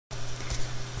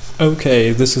Okay,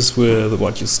 this is with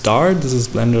what you start. This is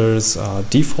Blender's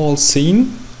default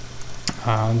scene,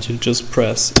 and you just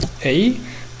press A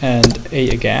and A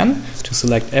again to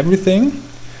select everything.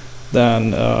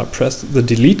 Then press the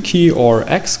delete key or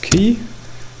X key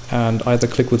and either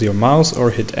click with your mouse or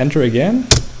hit enter again,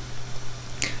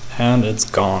 and it's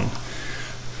gone.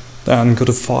 Then go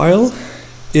to File,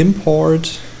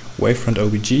 Import, Wavefront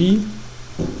OBJ.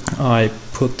 I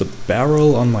put the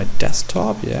barrel on my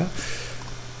desktop, yeah.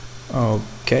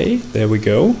 Okay, there we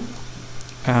go.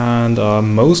 And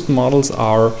most models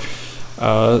are,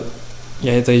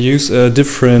 they use a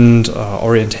different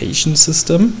orientation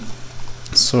system.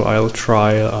 So I'll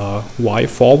try Y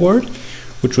forward,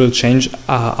 which will change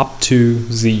up to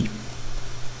Z.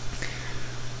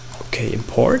 Okay,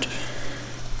 import.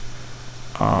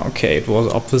 Okay, it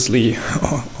was obviously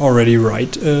already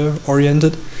right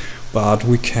oriented, but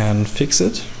we can fix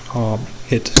it.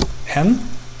 Hit N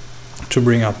to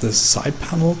bring up this side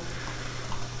panel.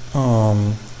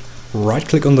 Right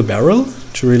click on the barrel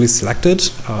to really select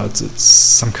it. It's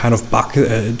some kind of bug.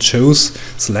 It shows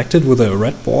selected with a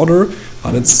red border,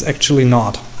 but it's actually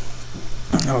not.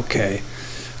 Okay,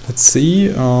 let's see.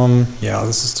 Yeah,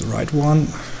 this is the right one.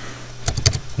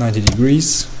 90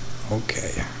 degrees.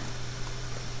 Okay.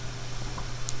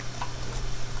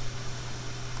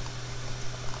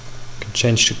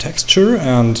 Change to texture,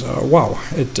 and wow,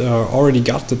 it already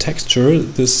got the texture.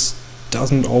 This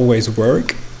doesn't always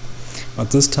work,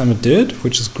 but this time it did,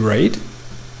 which is great.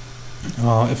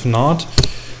 If not,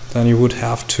 then you would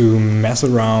have to mess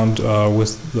around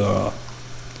with the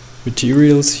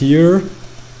materials here.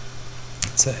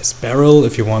 It says barrel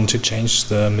if you want to change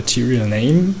the material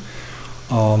name,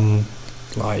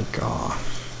 like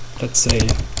let's say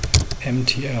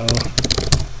MTL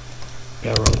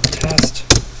barrel test.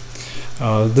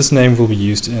 This name will be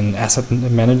used in Asset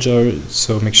Manager,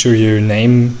 so make sure you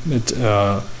name it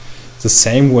the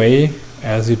same way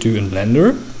as you do in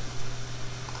Blender.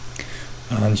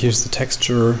 And here's the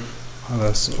texture.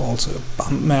 There's also a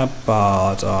bump map,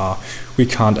 but we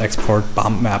can't export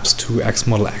bump maps to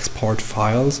XModel export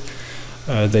files.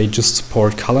 They just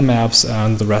support color maps,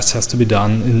 and the rest has to be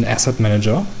done in Asset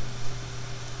Manager.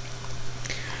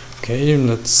 Okay,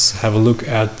 let's have a look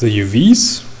at the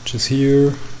UVs, which is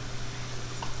here.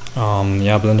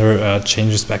 Yeah, Blender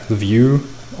changes back the view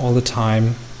all the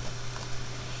time.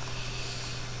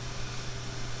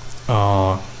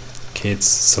 Okay, it's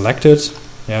selected.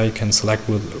 Yeah, you can select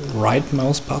with right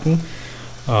mouse button,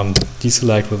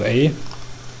 deselect with A.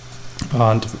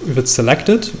 And if it's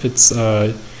selected, it's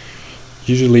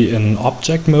usually in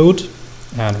object mode,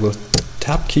 and with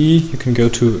tab key you can go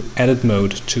to edit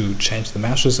mode to change the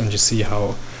meshes, and you see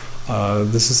how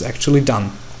this is actually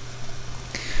done.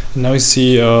 And now you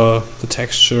see the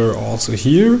texture also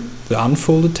here, the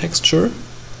unfolded texture.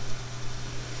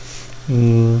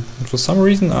 And for some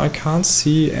reason I can't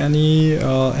see any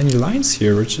lines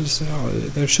here, which is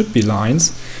there should be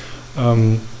lines.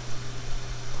 Not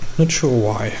sure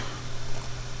why.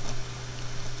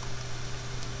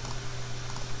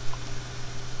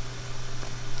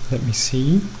 Let me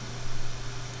see.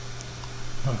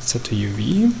 Oh, it's set to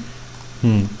UV.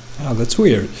 Ah, that's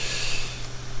weird.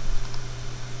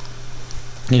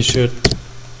 You should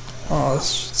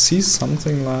see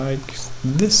something like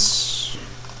this.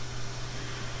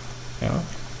 Yeah.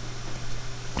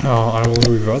 I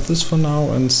will revert this for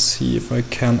now and see if I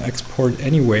can export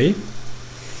anyway.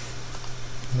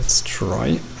 Let's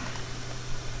try.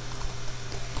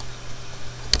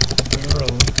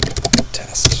 Barrel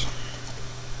test.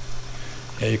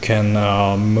 Yeah, you can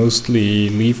mostly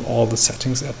leave all the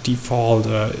settings at default.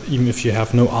 Even if you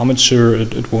have no armature,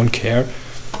 it won't care.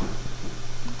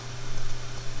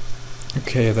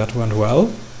 Okay, that went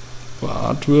well,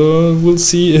 but we'll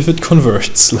see if it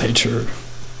converts later.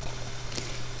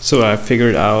 So I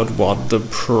figured out what the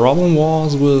problem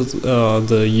was with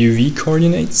the UV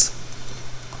coordinates.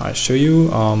 I show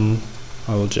you.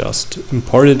 I will just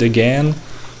import it again.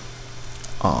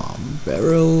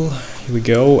 Barrel, here we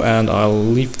go, and I'll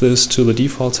leave this to the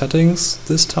default settings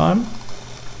this time.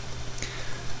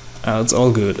 And it's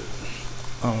all good.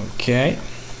 Okay,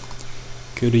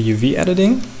 go to UV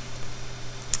editing.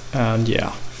 And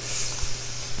yeah,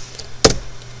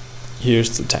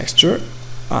 here's the texture,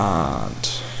 and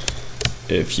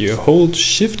if you hold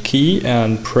shift key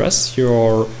and press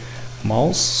your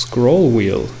mouse scroll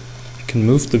wheel, you can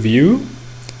move the view,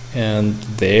 and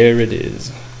there it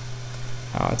is.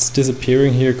 It's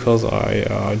disappearing here because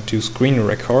I do screen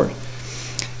record,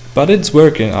 but it's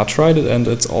working. I tried it and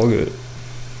it's all good.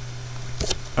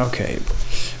 Okay,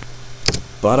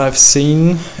 but I've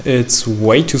seen it's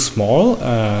way too small,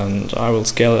 and I will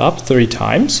scale it up 30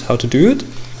 times. How to do it?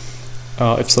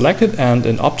 If selected and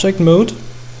in object mode,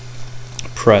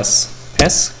 press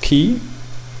S key.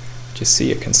 You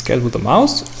see I can scale with the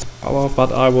mouse,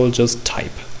 but I will just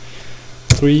type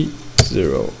 3,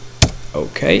 0,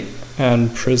 OK,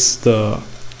 and press the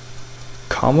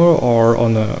comma, or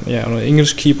on an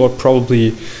English keyboard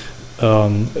probably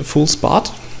full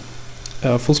spot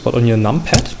on your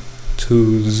numpad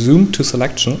to zoom to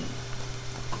selection,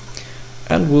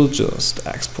 and we'll just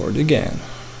export again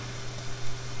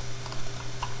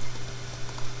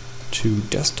to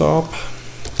desktop,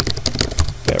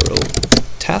 barrel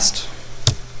test.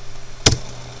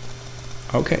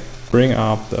 Okay, bring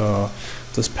up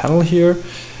this panel here,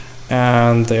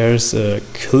 and there's a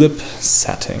clip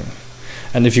setting.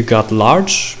 And if you got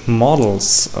large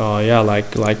models,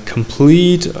 like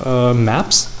complete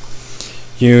maps,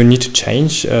 you need to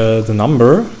change the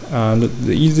number, and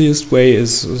the easiest way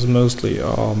is mostly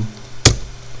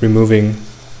removing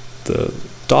the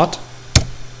dot,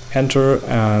 enter,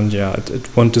 and yeah, it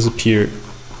won't disappear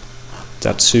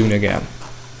that soon again.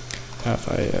 If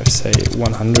I say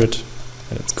 100,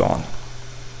 and it's gone.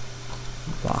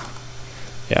 Blah.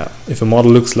 Yeah, if a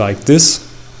model looks like this,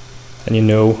 then you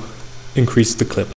know, increase the clip.